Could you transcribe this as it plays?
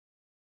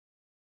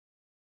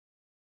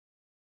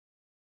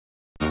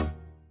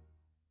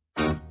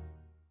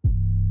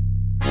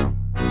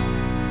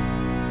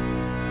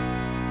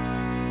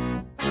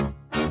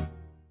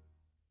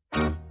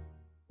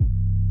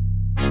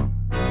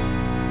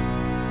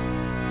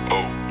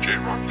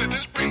rock to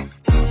this beat.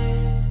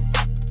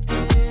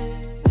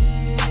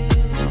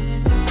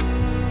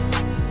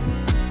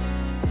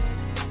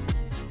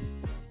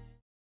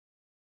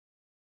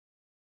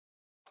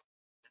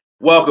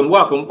 Welcome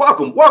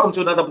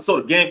to another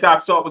episode of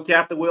Gamecocks Talk with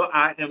Captain Will.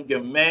 I am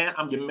your man.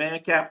 I'm your man,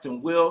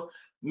 Captain Will.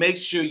 Make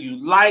sure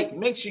you like,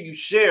 make sure you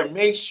share,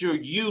 make sure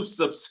you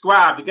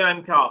subscribe to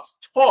Gamecocks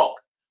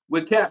Talk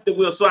with Captain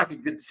Will so I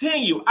can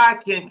continue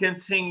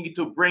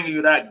to bring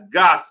you that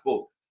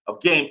gospel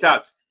of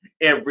Gamecocks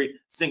every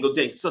single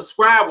day.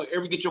 Subscribe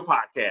wherever you get your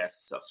podcast.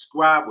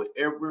 Subscribe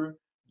wherever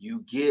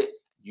you get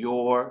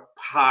your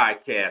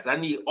podcast. I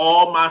need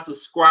all my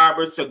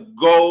subscribers to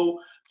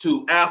go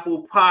to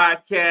Apple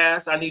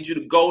Podcasts. I need you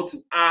to go to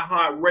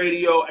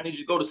iHeartRadio. I need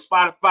you to go to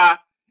Spotify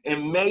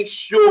and make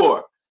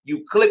sure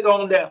you click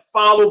on that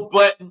follow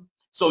button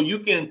so you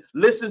can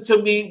listen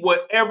to me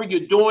whatever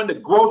you're doing, the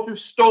grocery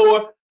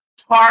store,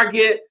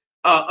 Target,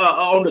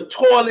 on the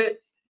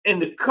toilet, in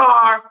the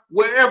car,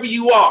 wherever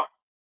you are.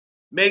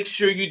 Make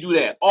sure you do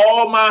that.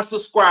 All my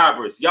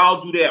subscribers,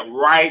 y'all do that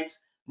right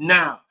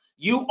now.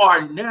 You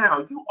are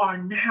now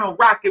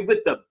rocking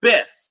with the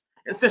best.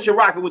 And since you're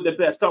rocking with the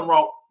best, come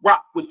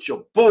rock with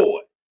your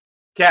boy,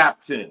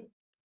 Captain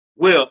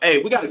Will.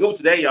 Hey, we got to go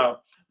today,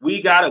 y'all.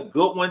 We got a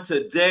good one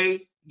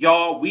today,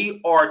 y'all.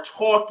 We are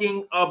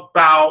talking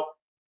about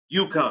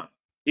UCONN.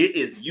 It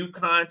is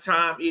UCONN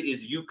time. It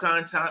is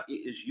UCONN time.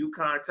 It is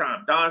UCONN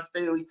time. Dawn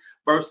Staley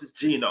versus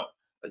Geno.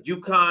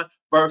 UCONN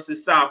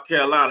versus South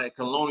Carolina at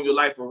Colonial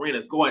Life Arena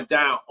is going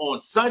down on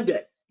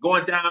Sunday.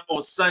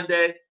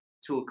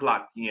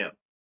 2:00 p.m.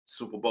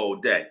 Super Bowl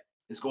day.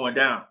 It's going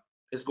down.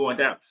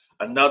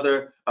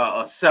 Another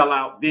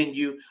sellout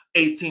venue,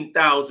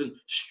 18,000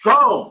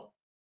 strong,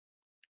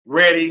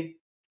 ready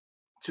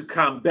to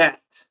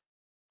combat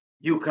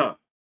UCONN.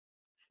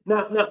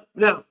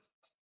 Now,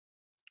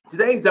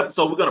 today's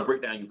episode, we're gonna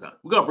break down UCONN.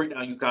 We're gonna break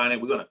down UCONN, and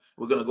we're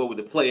gonna go with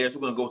the players.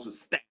 We're gonna go to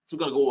stats. We're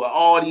gonna go with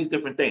all these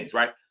different things,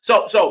 right?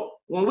 So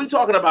when we're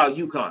talking about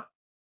UCONN,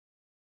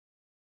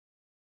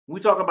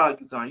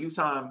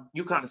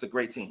 UCONN is a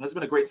great team. It's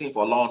been a great team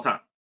for a long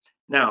time.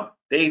 Now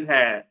they've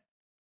had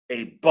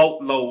a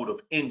boatload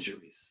of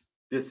injuries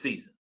this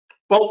season.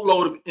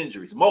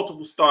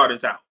 Multiple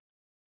starters out.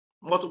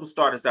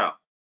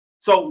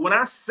 So when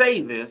I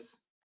say this,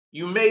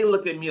 you may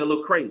look at me a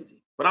little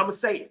crazy, but I'm going to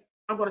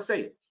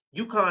say it.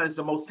 UCONN is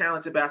the most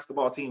talented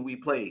basketball team we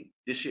played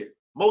this year.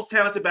 More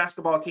talented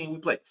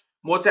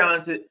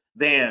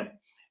than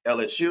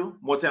LSU,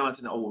 more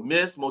talented than Ole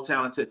Miss, more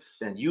talented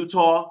than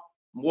Utah,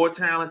 more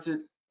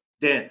talented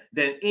than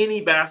any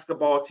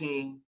basketball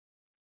team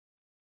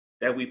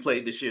that we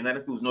played this year, and that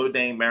includes Notre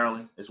Dame,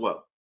 Maryland as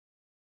well.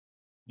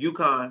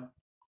 UCONN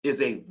is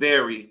a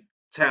very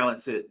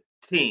talented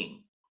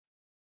team.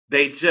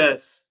 They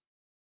just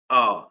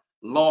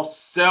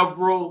lost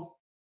several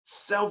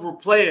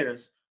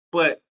players,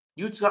 but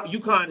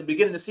UCONN at the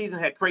beginning of the season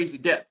had crazy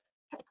depth.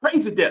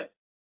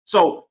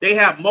 So they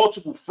have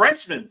multiple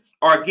freshmen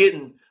are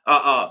getting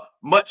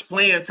much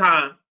playing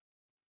time,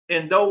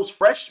 and those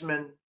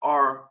freshmen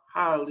are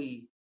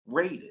highly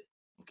rated.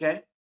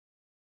 Okay.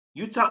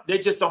 They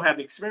just don't have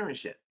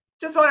experience yet.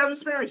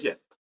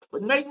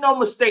 But make no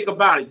mistake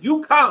about it,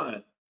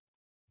 UCONN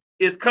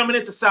is coming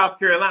into South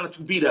Carolina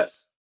to beat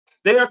us.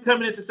 They are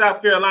coming into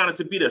South Carolina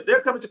to beat us.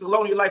 They're coming to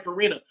Colonial Life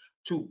Arena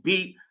to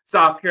beat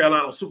South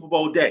Carolina on Super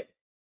Bowl day.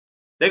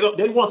 They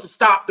want to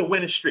stop the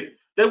winning streak.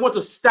 They want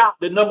to stop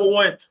the number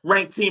one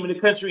ranked team in the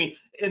country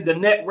in the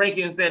net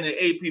rankings and the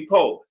AP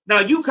poll.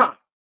 Now UCONN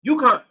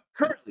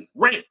currently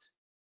ranked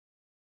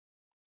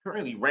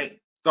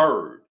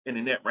third in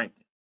the net ranking.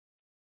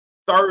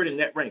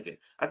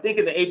 I think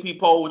in the AP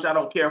poll, which I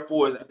don't care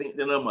for, is I think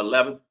they're number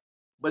 11,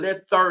 but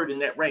they're third in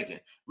net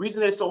ranking.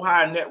 Reason they're so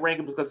high in net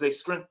ranking because they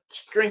strength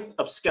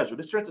of schedule.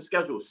 The strength of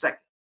schedule is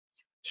second.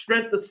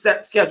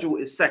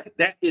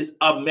 That is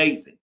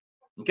amazing.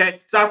 Okay,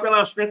 South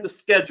Carolina's strength of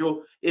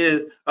schedule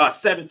is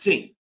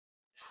 17th.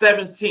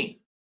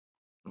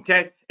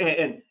 Okay,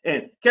 and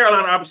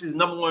Carolina obviously is the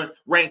number one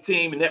ranked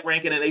team in net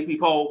ranking and AP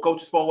poll,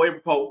 coaches poll,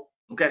 every poll.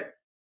 Okay,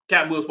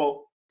 Captain Will's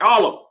poll,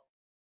 all of them.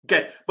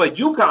 Okay, but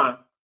UCONN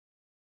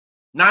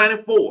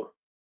 9-4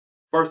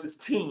 versus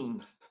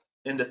teams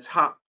in the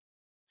top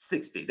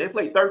 60. They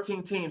played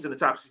 13 teams in the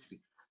top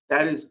 60.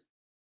 That is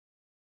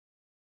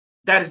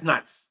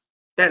nice.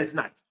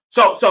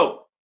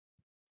 So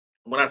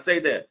when I say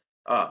that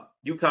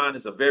UCONN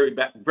is a very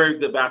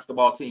good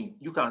basketball team,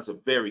 UCONN is a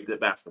very good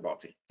basketball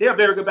team. They are a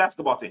very good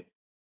basketball team.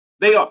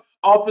 They are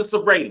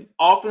offensive rating.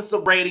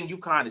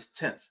 UCONN is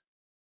 10th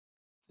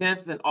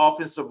in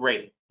offensive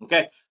rating.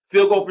 Okay,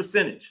 field goal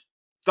percentage.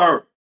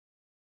 Third.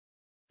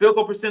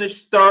 2-point percentage,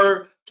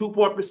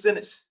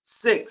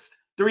 6th.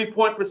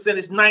 3-point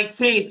percentage,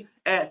 19th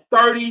at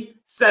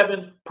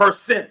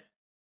 37%.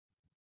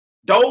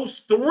 Those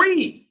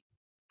three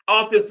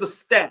offensive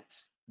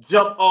stats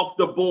jump off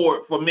the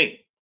board for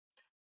me.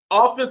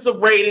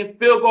 Offensive rating,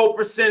 field goal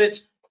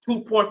percentage,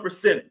 2-point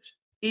percentage.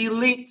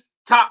 Elite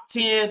top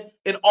 10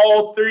 in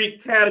all three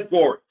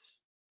categories.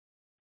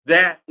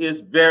 That is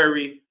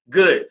very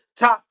good.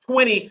 top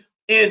 20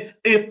 in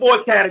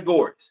 4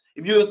 categories.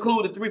 If you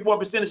include the three-point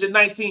percentage at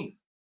 19th,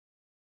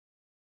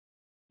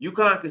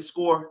 UConn can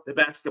score the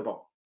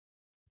basketball.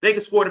 They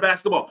can score the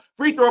basketball.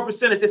 Free throw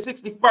percentage at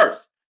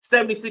 61st,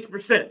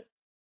 76%.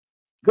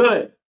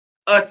 Good.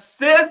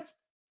 Assists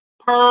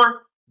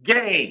per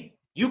game.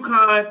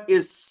 UConn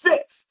is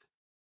 6th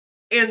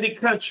in the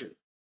country,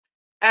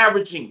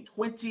 averaging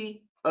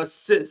 20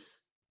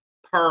 assists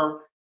per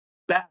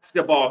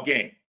basketball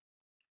game.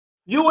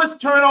 Fewest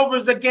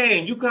turnovers a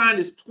game. UConn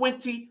is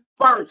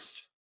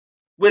 21st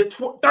with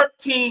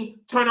 13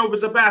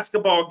 turnovers a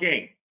basketball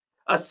game.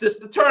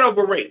 Assist to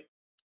turnover rate,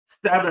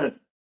 7th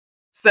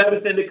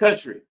in the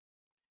country.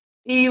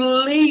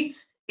 Elite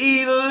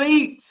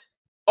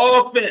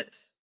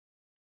offense.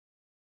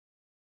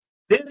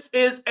 This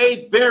is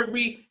a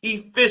very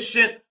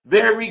efficient,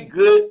 very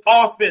good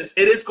offense.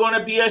 It is going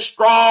to be a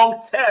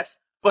strong test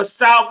for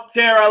South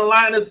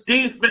Carolina's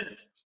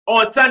defense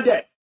on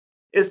Sunday,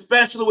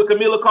 especially with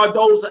Kamilla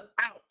Cardoza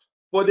out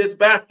for this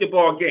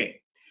basketball game.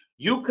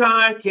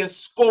 UConn can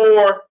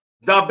score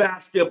the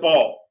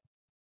basketball.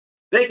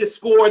 They can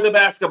score the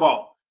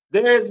basketball.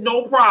 There is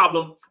no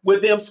problem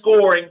with them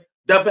scoring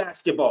the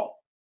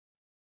basketball.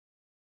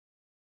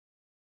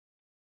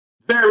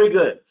 Very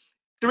good.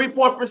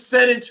 3-point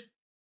percentage,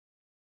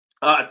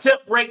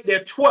 attempt rate, they're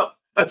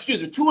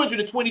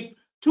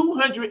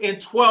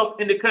 212th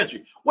in the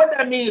country. What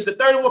that means is that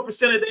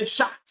 31% of their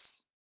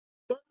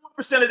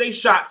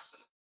shots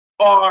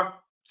are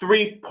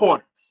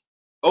 3-pointers.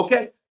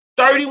 Okay?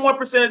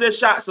 31% of their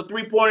shots are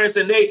 3-pointers,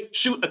 and they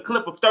shoot a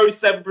clip of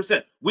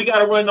 37%. We got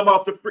to run them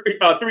off the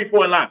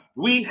 3-point line.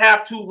 We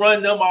have to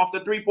run them off the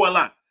 3-point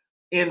line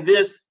in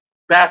this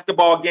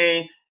basketball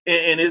game,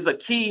 and it's a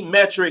key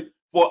metric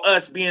for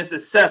us being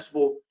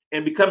successful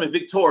and becoming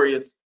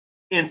victorious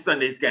in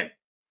Sunday's game.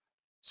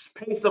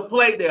 Pace of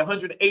play, they're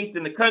 108th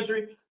in the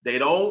country. They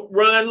don't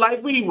run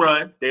like we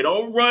run. They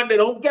don't run. They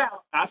don't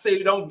gallop. I say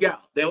they don't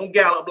gallop. They don't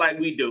gallop like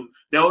we do.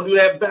 They don't do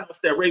that bounce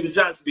that Raven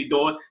Johnson be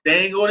doing. They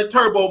ain't going to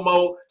turbo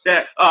mode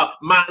that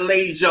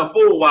MiLaysia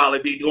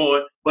Fulwiley be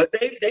doing. But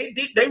they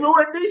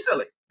run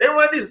decently. They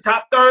run decently.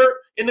 Top 3rd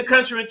in the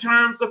country in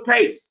terms of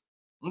pace.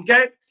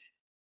 Okay?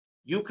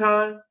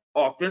 UConn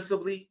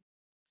offensively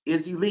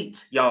is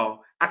elite,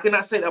 y'all. I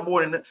cannot say that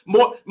more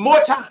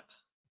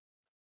times.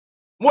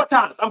 More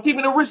times. I'm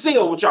keeping it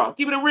real with y'all.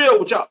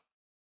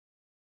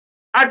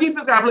 Our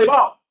defense got to play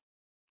ball.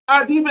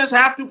 Our defense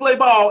have to play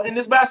ball in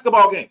this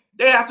basketball game.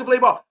 They have to play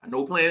ball. I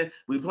know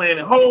we playing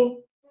at home,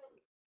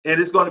 and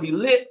it's going to be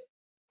lit.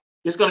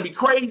 It's going to be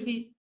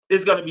crazy.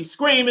 It's going to be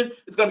screaming.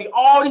 It's going to be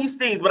all these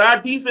things. But our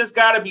defense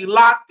got to be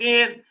locked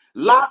and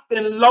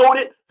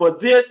loaded for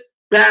this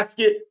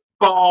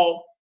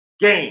basketball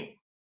game.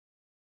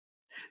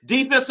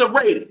 Defensive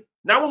rating.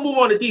 Now we'll move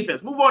on to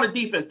defense.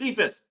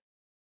 Defense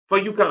for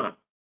UConn.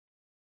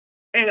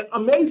 And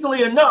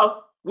amazingly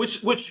enough,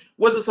 which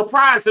was a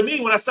surprise to me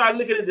when I started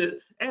looking at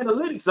the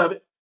analytics of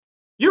it,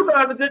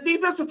 UConn is a good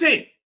defensive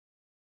team.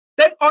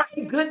 They are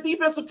a good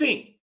defensive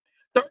team.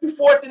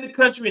 34th in the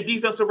country in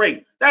defensive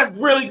rating. That's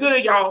really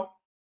good, y'all.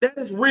 That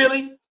is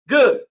really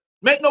good.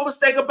 Make no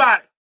mistake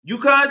about it.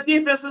 UConn's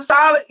defense is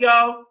solid,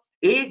 y'all.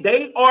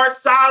 They are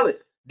solid.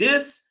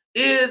 This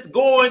is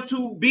going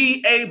to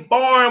be a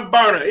barn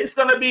burner. It's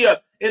going to be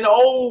in the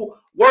old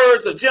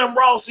words of Jim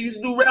Ross, who used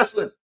to do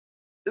wrestling,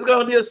 it's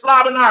going to be a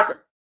slobber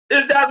knocker.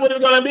 That's what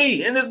it's going to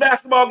be in this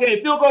basketball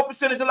game. Field goal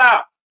percentage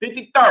allowed,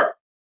 53rd.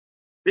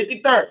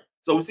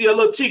 So we see a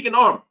little chicken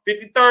armor,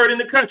 53rd in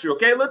the country,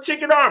 okay? A little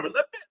chicken armor, a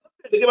little bit.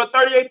 They give up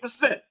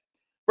 38%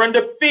 from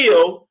the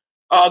field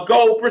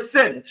goal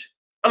percentage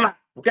allowed,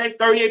 okay?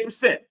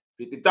 38%,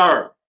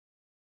 53rd.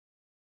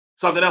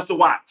 Something else to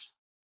watch.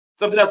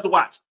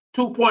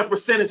 2-point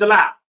percentage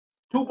allowed.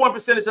 2-point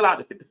percentage allowed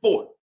to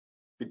 54th.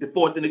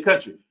 54th in the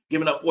country,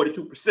 giving up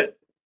 42%.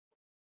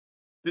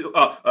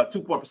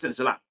 2-point percentage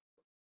allowed.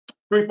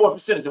 3-point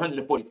percentage,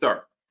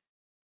 143rd.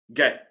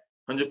 Okay,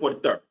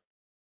 143rd.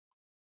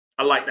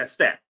 I like that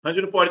stat.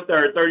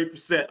 143rd,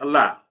 30%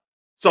 allowed.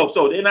 So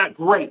they're not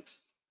great.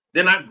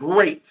 Defending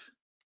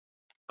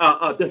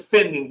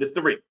the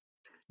 3.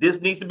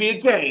 This needs to be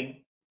a game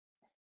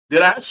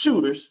that our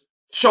shooters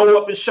show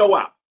up and show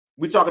out.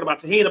 We're talking about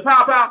Te-Hina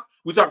Paopao.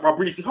 We're talking about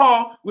Bree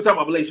Hall. We're talking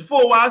about MiLaysia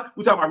Fulwiley.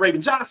 We're talking about Raven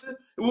Johnson.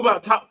 And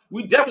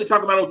we definitely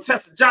talking about old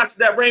Tessa Johnson,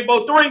 that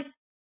Rainbow 3.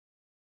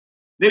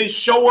 Then he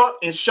show up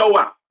and show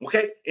out,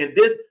 okay, in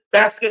this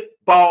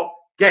basketball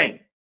game.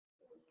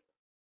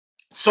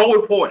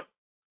 So important.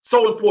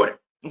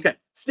 Okay,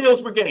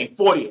 steals per game,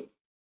 40.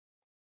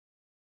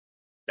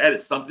 That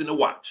is something to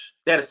watch.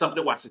 The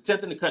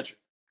 10th in the country.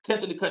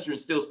 10th in the country in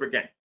steals per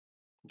game.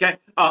 Okay,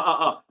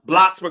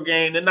 blocks per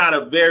game. They're not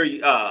a very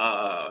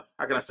how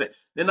can I say?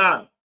 They're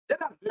not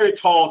a very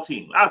tall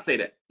team. I'll say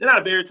that. They're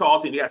not a very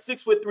tall team. They got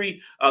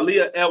 6'3"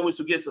 Aaliyah Edwards,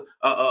 who gets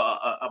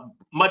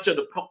much of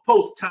the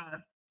post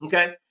time.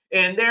 Okay,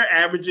 and they're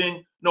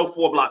averaging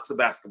 4 blocks a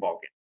basketball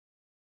game.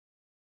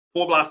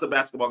 4 blocks a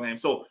basketball game.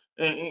 So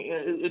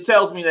it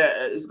tells me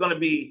that it's going to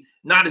be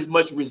not as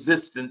much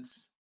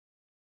resistance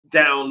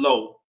down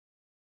low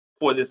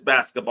for this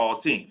basketball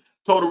team.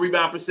 Total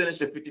rebound percentage,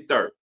 they're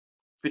 53rd.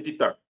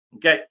 53rd.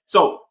 Okay,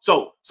 so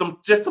some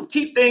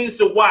key things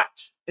to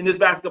watch in this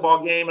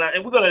basketball game,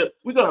 and we're gonna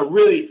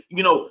really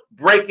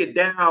break it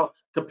down,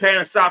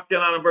 comparing South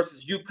Carolina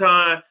versus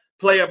UConn,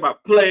 player by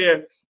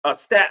player,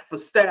 stat for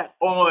stat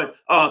on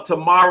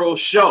tomorrow's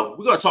show.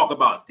 We're gonna talk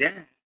about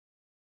that,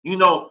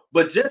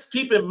 but just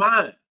keep in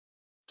mind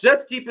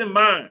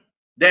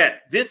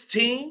that this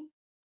team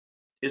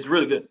is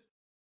really good.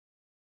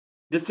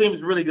 This team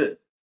is really good.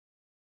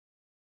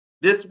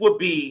 This would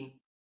be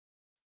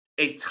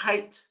a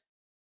tight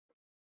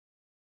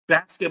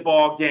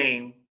basketball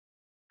game,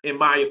 in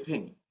my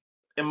opinion.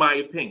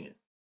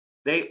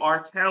 They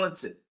are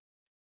talented.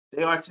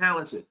 And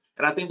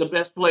I think the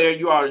best player,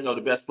 you already know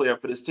the best player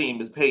for this team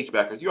is Paige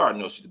Bueckers. You already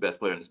know she's the best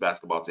player in this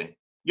basketball team.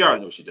 You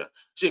already know she does.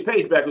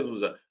 Paige Bueckers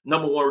was a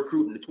 #1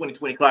 recruit in the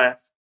 2020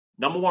 class.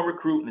 #1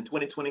 recruit in the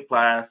 2020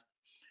 class.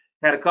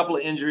 Had a couple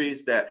of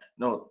injuries that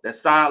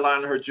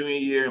sidelined her junior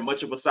year and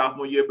much of her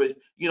sophomore year, but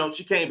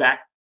she came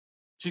back.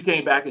 She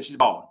came back and she's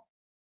balling.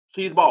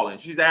 She's balling.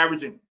 She's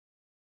averaging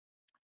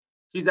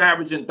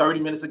 30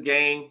 minutes a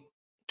game,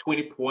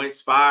 20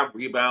 points, 5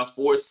 rebounds,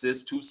 4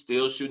 assists, 2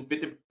 steals, shooting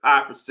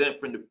 55%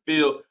 from the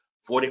field,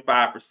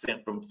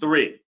 45% from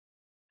 3.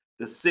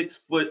 The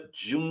 6-foot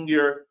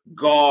junior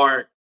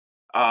guard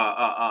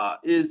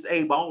is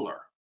a baller.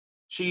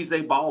 She's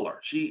a baller.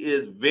 She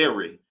is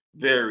very,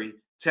 very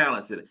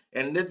talented.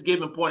 And at this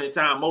given point in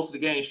time, most of the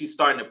games she's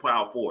starting at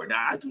power forward.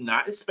 Now, I do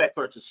not expect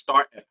her to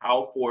start at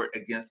power forward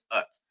against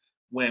us.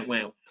 When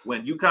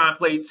UConn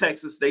played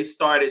Texas, they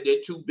started, they're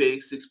too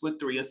big,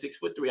 6'3" and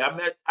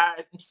 6'3".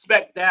 I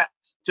expect that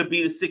to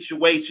be the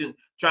situation,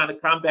 trying to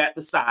combat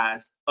the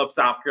size of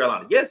South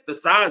Carolina. Yes, the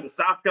size of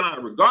South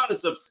Carolina,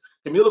 regardless of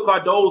Camila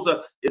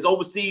Cardoza is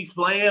overseas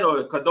playing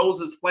or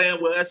Cardoza is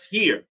playing with us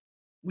here,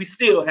 we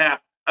still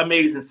have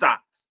amazing size.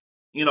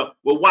 With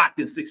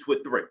Watkins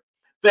 6'3",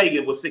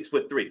 Feagin was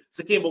 6'3",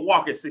 Sakima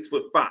Walker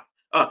 6'5",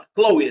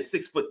 Chloe is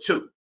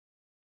 6'2".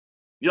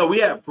 We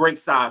have great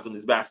size on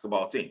this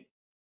basketball team.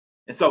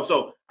 And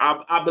so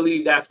I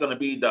believe that's going to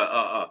be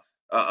the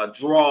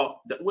draw.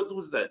 What's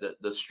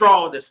the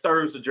straw that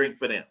stirs the drink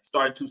for them?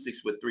 Starting 2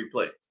 6'3"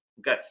 players.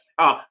 Okay.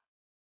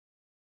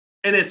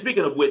 And then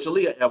speaking of which,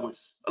 Aaliyah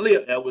Edwards,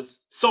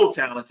 so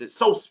talented,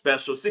 so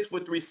special,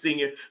 6'3"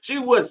 senior. She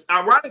was,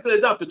 ironically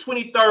enough, the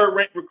 23rd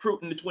ranked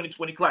recruit in the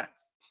 2020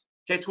 class.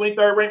 Okay,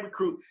 23rd ranked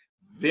recruit,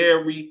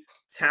 very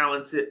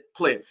talented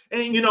player.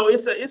 And you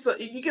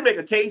can make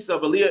a case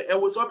of Aaliyah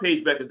Edwards or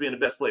Paige Bueckers being the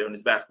best player on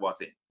this basketball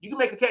team. You can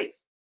make a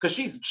case. Because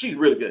she's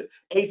really good.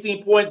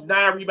 18 points,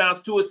 9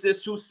 rebounds, 2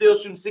 assists, 2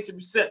 steals, shooting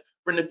 60%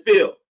 from the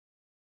field.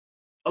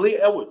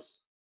 Aaliyah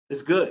Edwards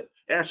is good.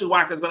 Ashlyn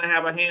Watkins is going to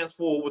have her hands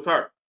full with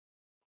her.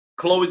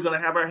 Chloe's going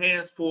to have her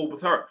hands full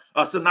with her.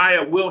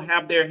 Sania will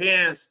have their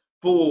hands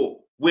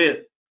full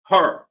with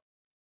her.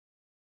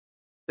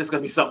 It's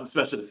going to be something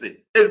special to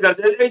see.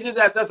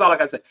 That's all I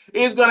got to say.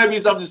 It's going to be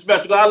something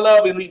special. I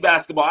love elite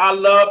basketball. I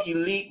love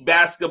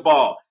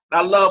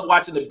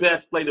watching the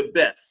best play the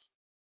best.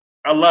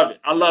 I love it.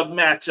 I love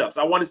matchups.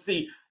 I want to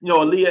see,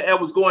 Aaliyah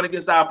Edwards going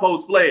against our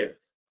post players.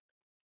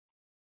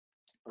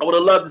 I would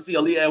have loved to see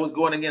Aaliyah Edwards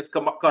going against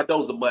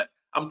Cardoza, but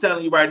I'm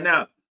telling you right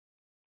now,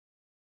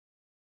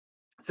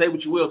 say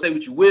what you will.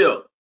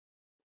 The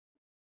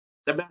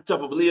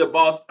matchup of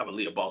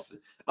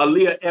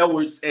Aaliyah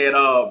Edwards and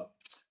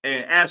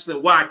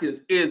Ashlyn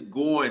Watkins is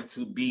going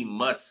to be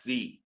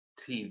must-see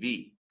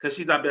TV because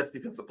she's our best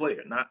defensive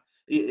player.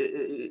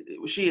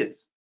 She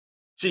is.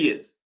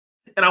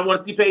 And I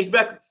want to see Paige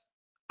Bueckers.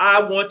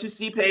 I want to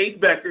see Paige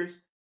Bueckers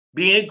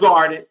being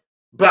guarded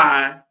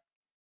by.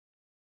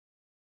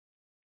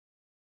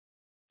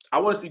 I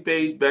want to see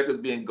Paige Bueckers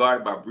being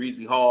guarded by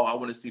Bree Hall. I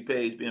want to see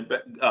Paige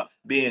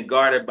being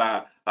guarded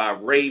by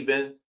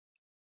Raven,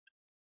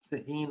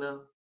 Te-Hina.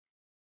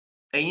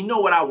 And you know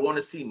what I want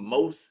to see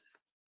most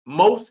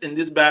in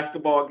this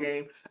basketball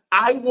game?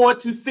 I want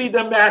to see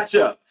the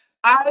matchup.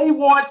 I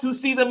want to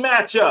see the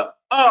matchup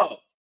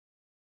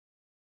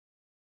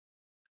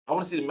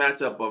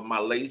of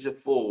MiLaysia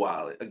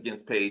Fulwiley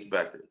against Paige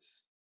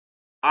Bueckers.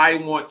 I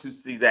want to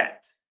see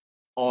that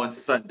on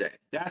Sunday.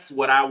 That's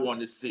what I want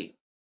to see.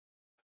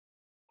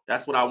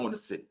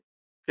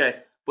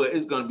 Okay, but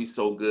it's going to be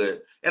so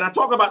good. And I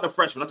talk about the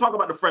freshmen.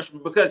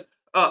 Because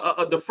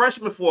the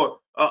freshmen for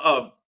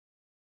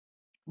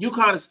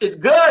UConn is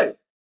good.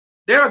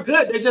 They're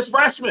good. They're just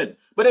freshmen,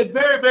 but they're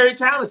very, very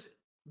talented.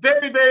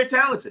 Very, very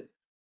talented.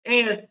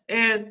 And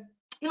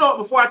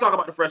before I talk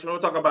about the freshmen, I'm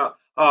going to talk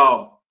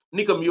about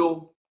Nika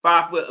Muhl,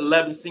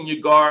 5'11"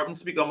 senior guard. I'm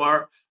speaking on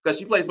her because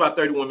she plays about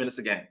 31 minutes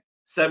a game.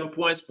 7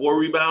 points, 4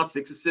 rebounds,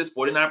 6 assists,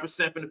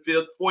 49% from the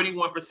field,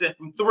 41%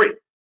 from 3.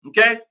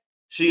 Okay?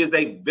 She is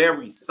a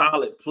very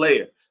solid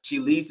player. She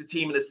leads the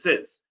team in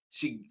assists.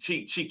 She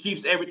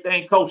keeps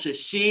everything kosher.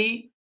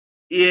 She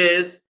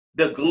is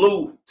the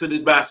glue to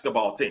this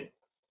basketball team.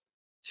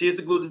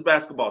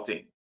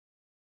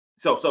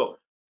 So,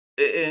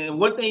 and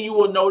one thing you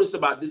will notice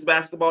about this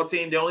basketball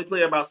team, they only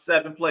play about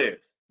 7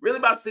 players. Really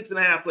about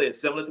 6.5 players,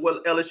 similar to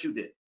what LSU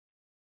did.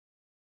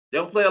 They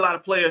don't play a lot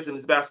of players in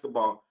this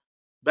basketball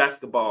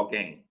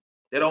game.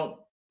 They don't.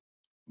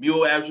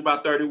 Muhl averaged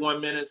about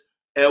 31 minutes.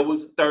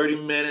 Edwards 30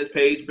 minutes.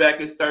 Paige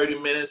Bueckers 30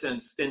 minutes.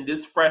 And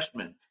this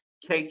freshman,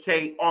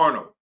 KK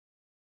Arnold,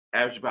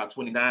 averaged about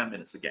 29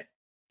 minutes a game.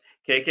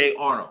 KK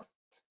Arnold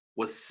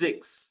was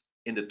 6th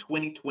in the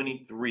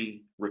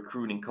 2023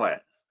 recruiting class,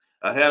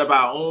 ahead of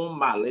our own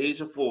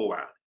MiLaysia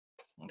Fulwiley.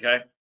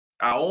 Okay,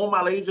 our own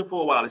MiLaysia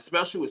Fulwiley,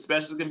 special as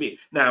special can be.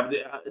 Now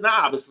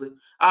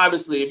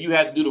obviously, if you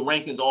had to do the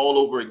rankings all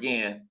over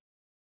again,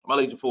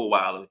 MiLaysia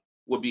Fulwiley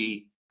would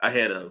be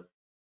ahead of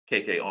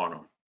KK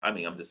Arnold. I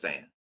mean, I'm just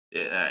saying,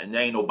 and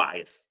there ain't no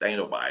bias. There ain't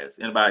no bias.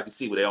 Anybody can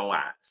see with their own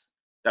eyes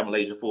that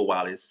MiLaysia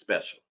Fulwiley is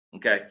special.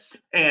 Okay,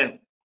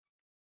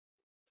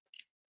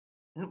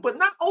 but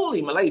not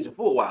only MiLaysia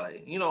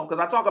Fulwiley, you know, because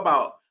I talk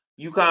about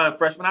UConn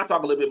freshmen, I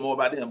talk a little bit more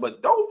about them,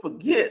 but don't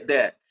forget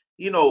that,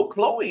 you know,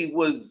 Chloe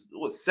was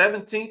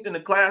 17th in the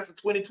class of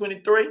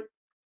 2023.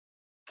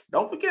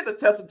 Don't forget that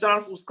Tessa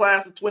Johnson was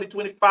class of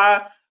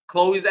 2025.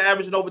 Chloe's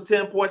averaging over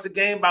 10 points a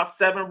game, about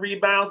 7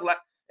 rebounds. Like,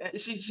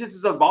 she's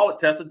just a baller.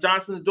 Tessa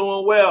Johnson's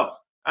doing well.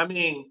 I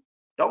mean,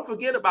 don't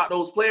forget about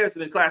those players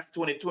in the class of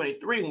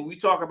 2023 when we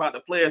talk about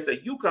the players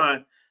that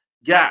UConn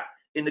got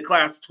in the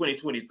class of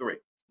 2023.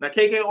 Now,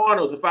 KK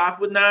Arnold's a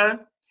 5'9"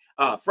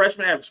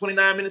 freshman, averaged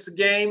 29 minutes a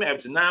game,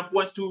 averaging 9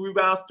 points, 2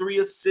 rebounds, 3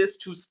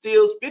 assists, 2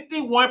 steals,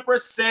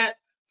 51%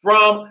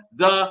 from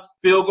the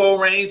field goal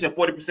range, and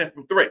 40%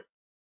 from 3.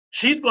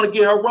 She's going to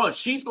get her run.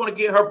 She's going to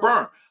get her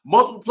burn.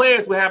 Multiple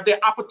players will have their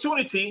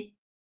opportunity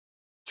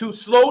to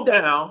slow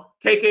down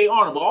KK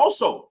Arnold, but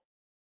also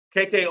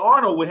KK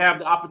Arnold will have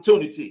the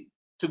opportunity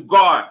to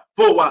guard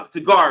Fulwiley, to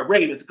guard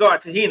Raven, to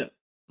guard Te-Hina.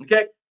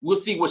 Okay, we'll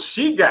see what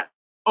she got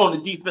on the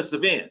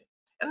defensive end.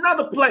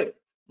 Another player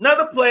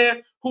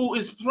who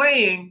is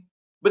playing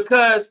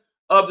because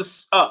of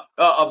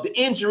the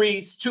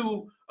injuries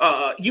to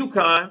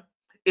UConn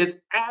is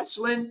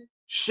Ashlyn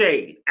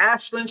Shade.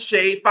 Ashlyn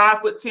Shade,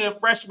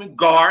 5'10" freshman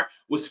guard,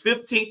 was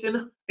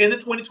 15th in the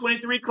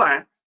 2023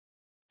 class.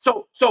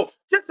 So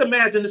just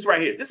imagine this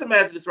right here.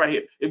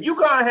 If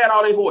UConn had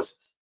all their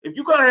horses,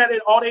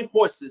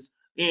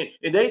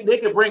 and they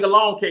could bring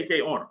along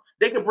KK Arnold,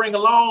 they could bring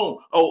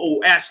along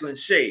Ashlyn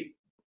Shade,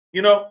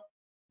 you know,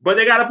 but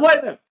they gotta play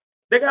them.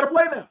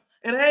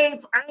 And I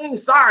ain't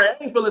sorry. I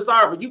ain't feeling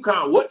sorry for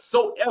UConn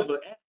whatsoever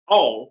at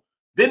all.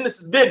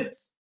 Business is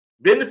business.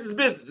 Business is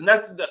business, and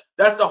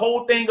that's the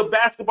whole thing of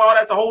basketball.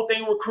 That's the whole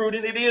thing of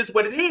recruiting. It is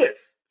what it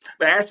is.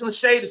 But Ashlyn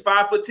Shade is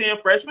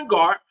 5'10" freshman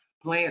guard,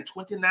 playing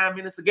 29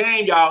 minutes a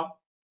game, y'all.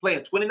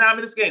 Playing 29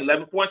 minutes a game,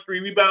 11 points, 3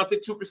 rebounds,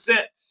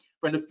 52%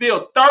 from the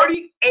field,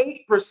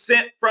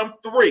 38% from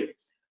 3.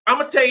 I'm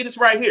gonna tell you this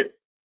right here.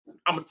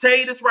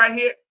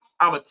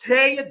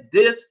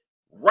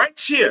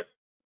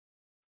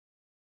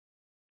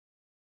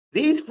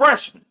 These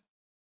freshmen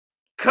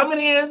coming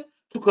in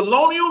to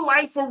Colonial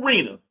Life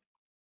Arena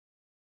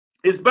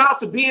is about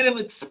to be in an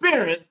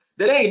experience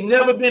that ain't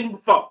never been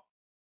before.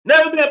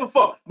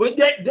 But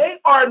they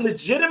are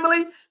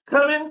legitimately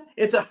coming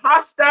into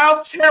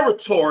hostile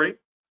territory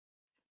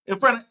in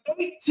front of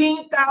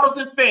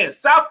 18,000 fans.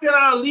 South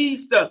Carolina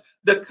leads the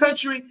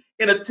country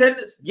in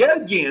attendance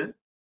yet again.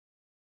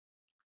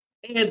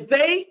 And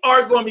they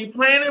are going to be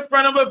playing in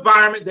front of an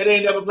environment that they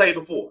ain't never played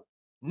before.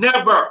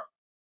 Never.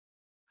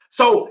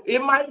 So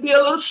it might be a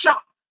little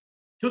shock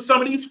to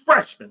some of these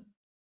freshmen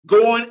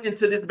going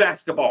into this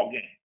basketball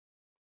game.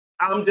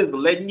 I'm just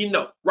letting you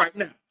know right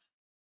now.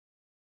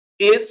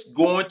 It's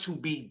going to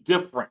be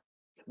different.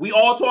 We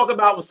all talk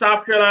about when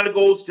South Carolina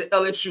goes to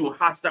LSU in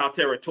hostile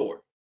territory.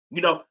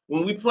 You know,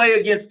 when we play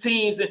against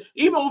teams, and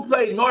even when we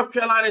play North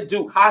Carolina and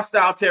Duke,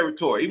 hostile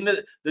territory. Even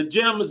the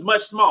gym is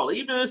much smaller.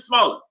 Even if it's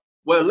smaller.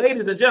 Well,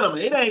 ladies and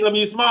gentlemen, it ain't going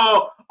to be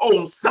small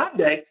on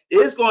Sunday.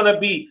 It's going to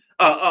be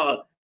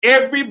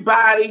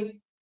everybody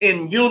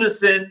in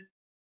unison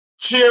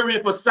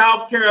cheering for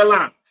South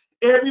Carolina.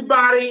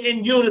 Everybody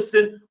in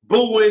unison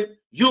booing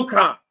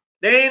UConn.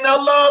 There ain't no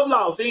love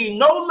lost. There ain't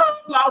no love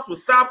lost with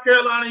South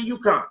Carolina and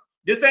UConn.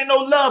 This ain't no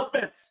love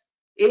fest.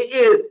 It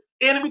is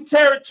enemy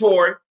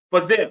territory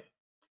for them.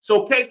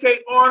 So KK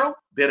Arnold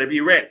better be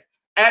ready.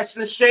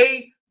 Ashlyn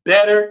Shade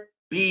better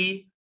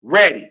be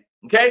ready.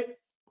 Okay?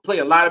 Play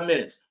a lot of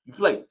minutes. You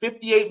play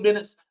 58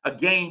 minutes a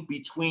game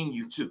between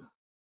you two.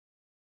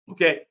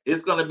 Okay?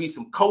 It's going to be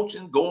some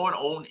coaching going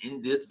on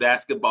in this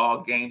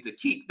basketball game to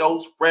keep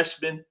those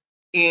freshmen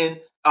in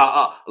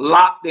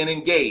locked and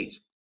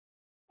engaged.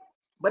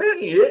 But that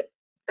ain't it.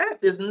 That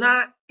is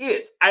not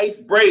it. Ice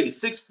Brady,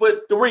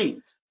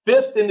 6'3",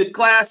 5th in the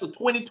class of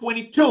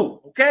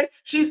 2022. Okay,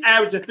 she's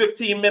averaging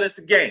 15 minutes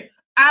a game.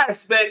 I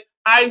expect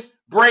Ice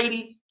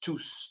Brady to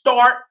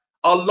start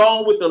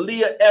along with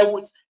Aaliyah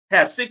Edwards,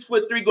 have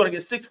 6'3", going to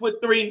get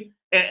 6'3",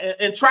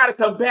 and try to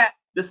combat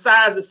the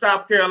size that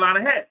South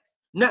Carolina has.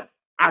 Now,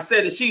 I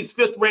said that she's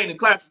 5th ranked in the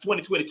class of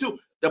 2022.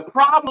 The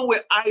problem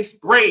with Ice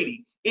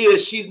Brady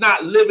is she's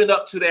not living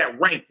up to that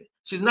ranking.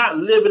 She's not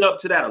living up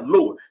to that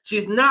allure.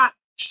 She's not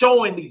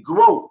showing the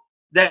growth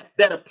that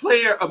a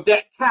player of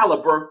that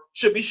caliber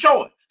should be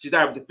showing. She's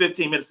averaging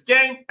 15 minutes a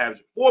game,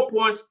 averaging 4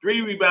 points,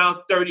 3 rebounds,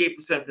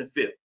 38% from the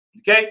field.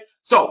 Okay,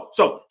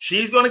 so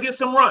she's going to get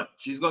some run.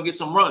 She's going to get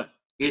some run.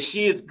 Is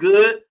she as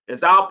good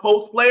as our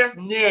post players?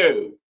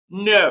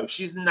 No,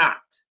 she's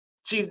not.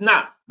 She's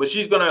not. But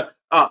she's going to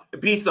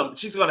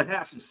she's going to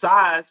have some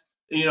size,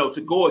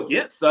 to go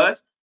against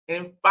us.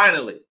 And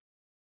finally,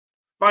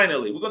 we're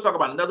going to talk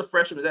about another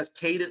freshman. That's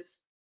Qadence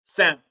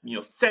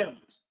Samuels.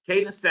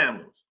 Qadence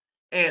Samuels.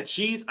 And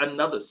she's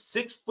another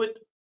 6-foot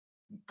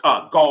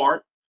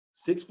guard,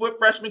 6-foot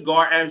freshman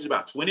guard, averaging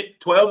about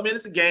 12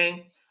 minutes a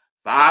game,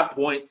 5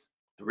 points,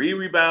 3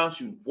 rebounds,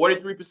 shooting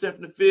 43%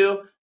 from the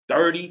field,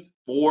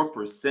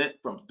 34%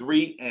 from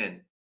 3,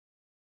 and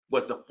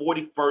was the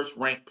 41st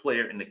ranked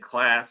player in the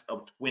class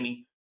of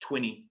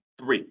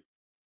 2023.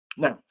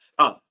 Now,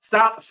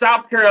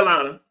 South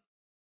Carolina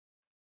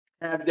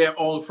has their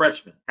own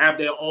freshmen, have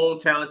their own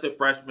talented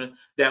freshmen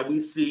that we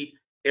see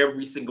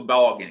every single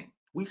ball game.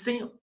 We see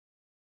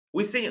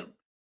them.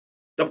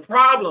 The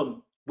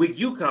problem with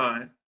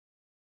UConn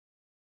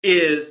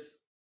is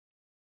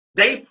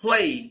they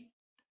play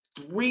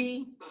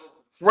 3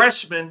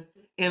 freshmen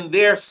in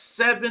their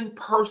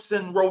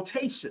 7-person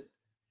rotation.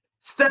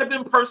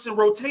 7-person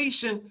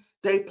rotation,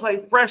 they play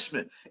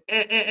freshmen.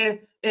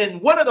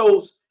 And one of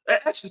those,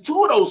 actually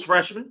 2 of those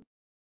freshmen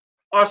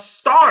are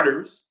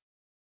starters,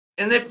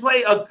 and they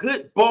play a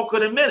good bulk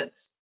of the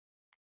minutes.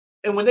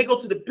 And when they go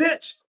to the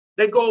bench,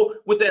 they go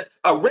with a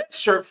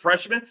redshirt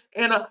freshman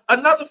and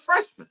another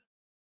freshman.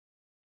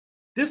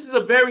 This is a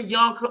very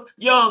young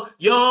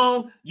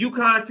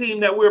UConn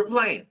team that we're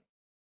playing.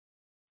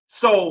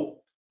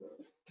 So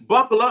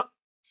buckle up.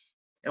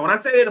 And when I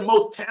say they're the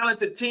most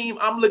talented team,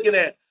 I'm looking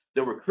at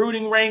the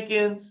recruiting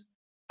rankings.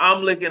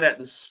 I'm looking at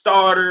the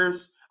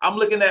starters. I'm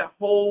looking at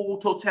whole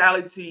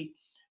totality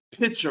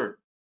picture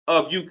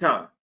of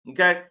UConn.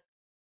 Okay.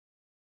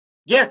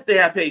 Yes, they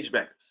have Paige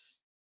Bueckers.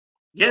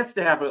 Yes,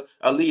 they have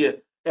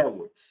Aaliyah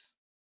Edwards.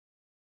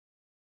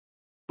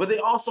 But they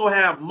also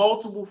have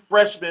multiple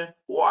freshmen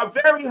who are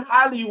very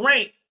highly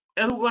ranked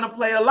and who are going to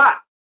play a lot.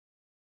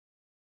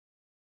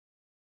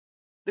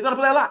 They're going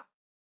to play a lot.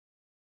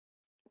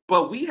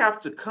 But we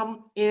have to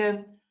come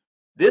in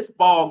this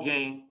ball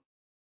game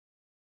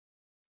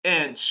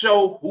and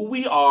show who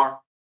we are,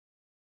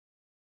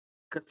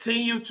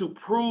 continue to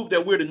prove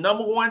that we're the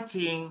 #1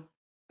 team,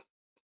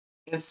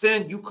 and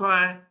send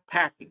UConn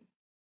packing.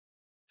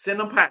 Send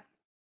them packing.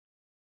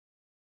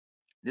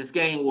 This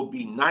game will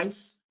be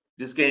nice.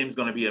 This game is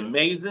going to be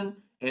amazing.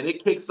 And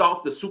it kicks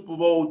off the Super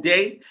Bowl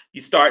day.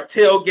 You start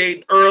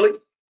tailgating early.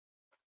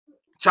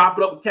 Chop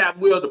it up with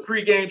Captain Will, the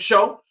pregame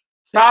show.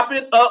 Chop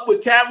it up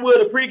with Captain Will,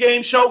 the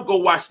pregame show. Go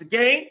watch the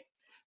game.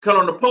 Come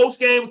on the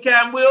postgame with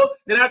Captain Will.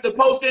 Then after the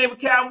postgame with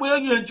Captain Will,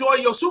 you enjoy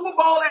your Super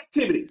Bowl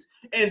activities.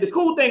 And the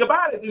cool thing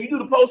about it, when you do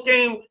the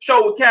postgame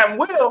show with Captain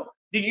Will,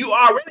 you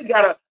already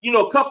got a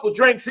couple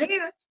drinks in.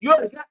 You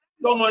already got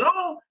going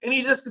on, and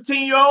you just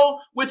continue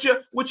on with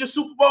your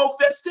Super Bowl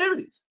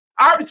festivities.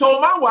 I already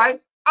told my wife,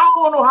 I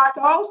don't want no hot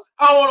dogs.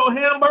 I don't want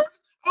no hamburgers.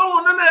 I don't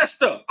want none of that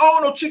stuff. I don't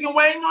want no chicken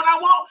wings. You know what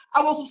I want?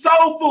 I want some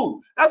soul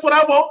food. That's what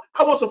I want.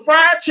 I want some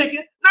fried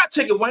chicken, not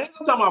chicken wings.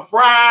 I'm talking about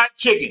fried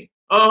chicken.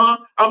 I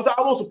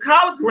want some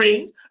collard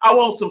greens. I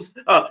want some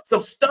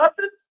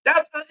stuffing.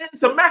 And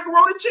some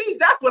macaroni and cheese.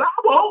 That's what I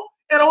want.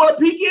 And I want a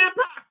pecan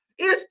pie.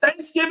 It's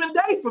Thanksgiving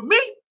Day for me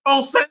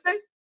on Sunday.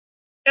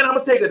 And I'm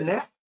going to take a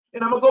nap.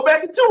 And I'm going to go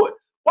back into it.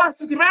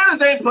 Washington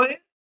Commanders ain't playing.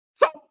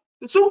 So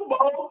the Super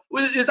Bowl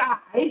is all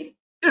right.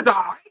 It's all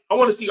right. I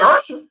want to see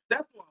Ursher.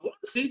 That's what I want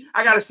to see.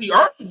 I got to see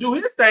Ursher do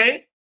his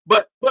thing.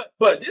 But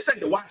this ain't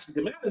the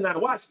Washington Commanders. Not the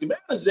Washington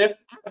Commanders there.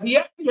 I'll be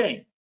at the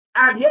game.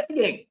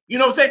 You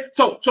know what I'm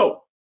saying?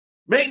 So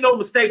make no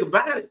mistake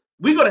about it.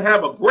 We're going to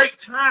have a great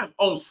time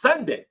on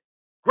Sunday.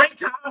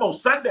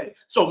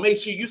 So make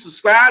sure you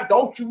subscribe.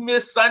 Don't you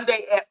miss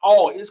Sunday at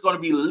all. It's going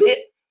to be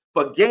lit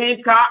for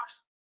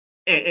Gamecocks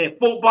and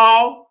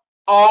football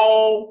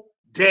all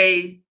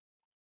day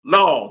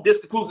long. This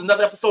concludes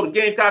another episode of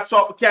Gamecock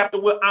Talk with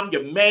Captain Will. I'm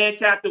your man,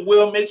 Captain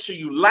Will. Make sure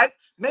you like,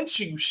 make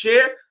sure you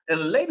share,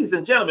 and ladies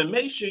and gentlemen,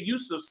 make sure you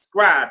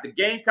subscribe to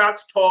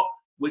Gamecocks Talk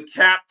with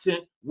Captain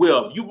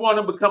Will. If you want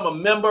to become a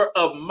member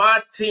of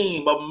my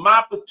team, of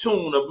my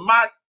platoon, of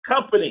my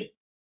company,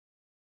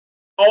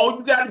 all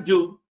you got to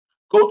do,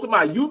 go to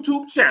my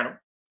YouTube channel,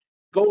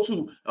 go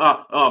to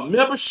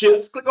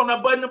memberships, click on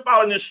that button and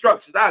follow the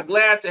instructions. I'm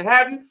glad to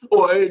have you,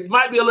 or it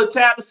might be a little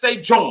tab to say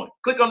join.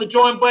 Click on the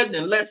join button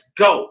and let's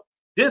go.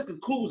 This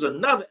concludes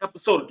another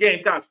episode of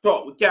Gamecocks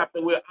Talk with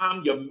Captain Will.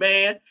 I'm your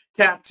man,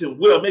 Captain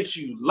Will. Make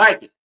sure you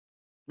like it.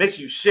 Make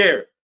sure you share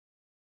it.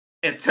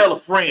 And tell a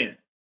friend.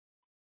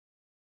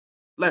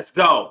 Let's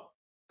go.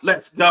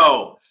 Let's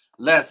go.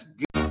 Let's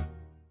go.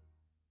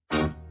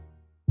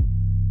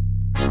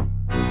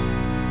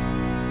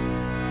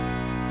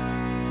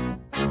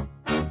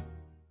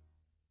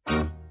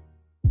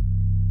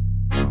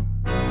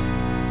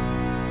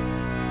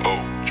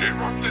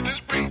 J-Rock did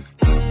this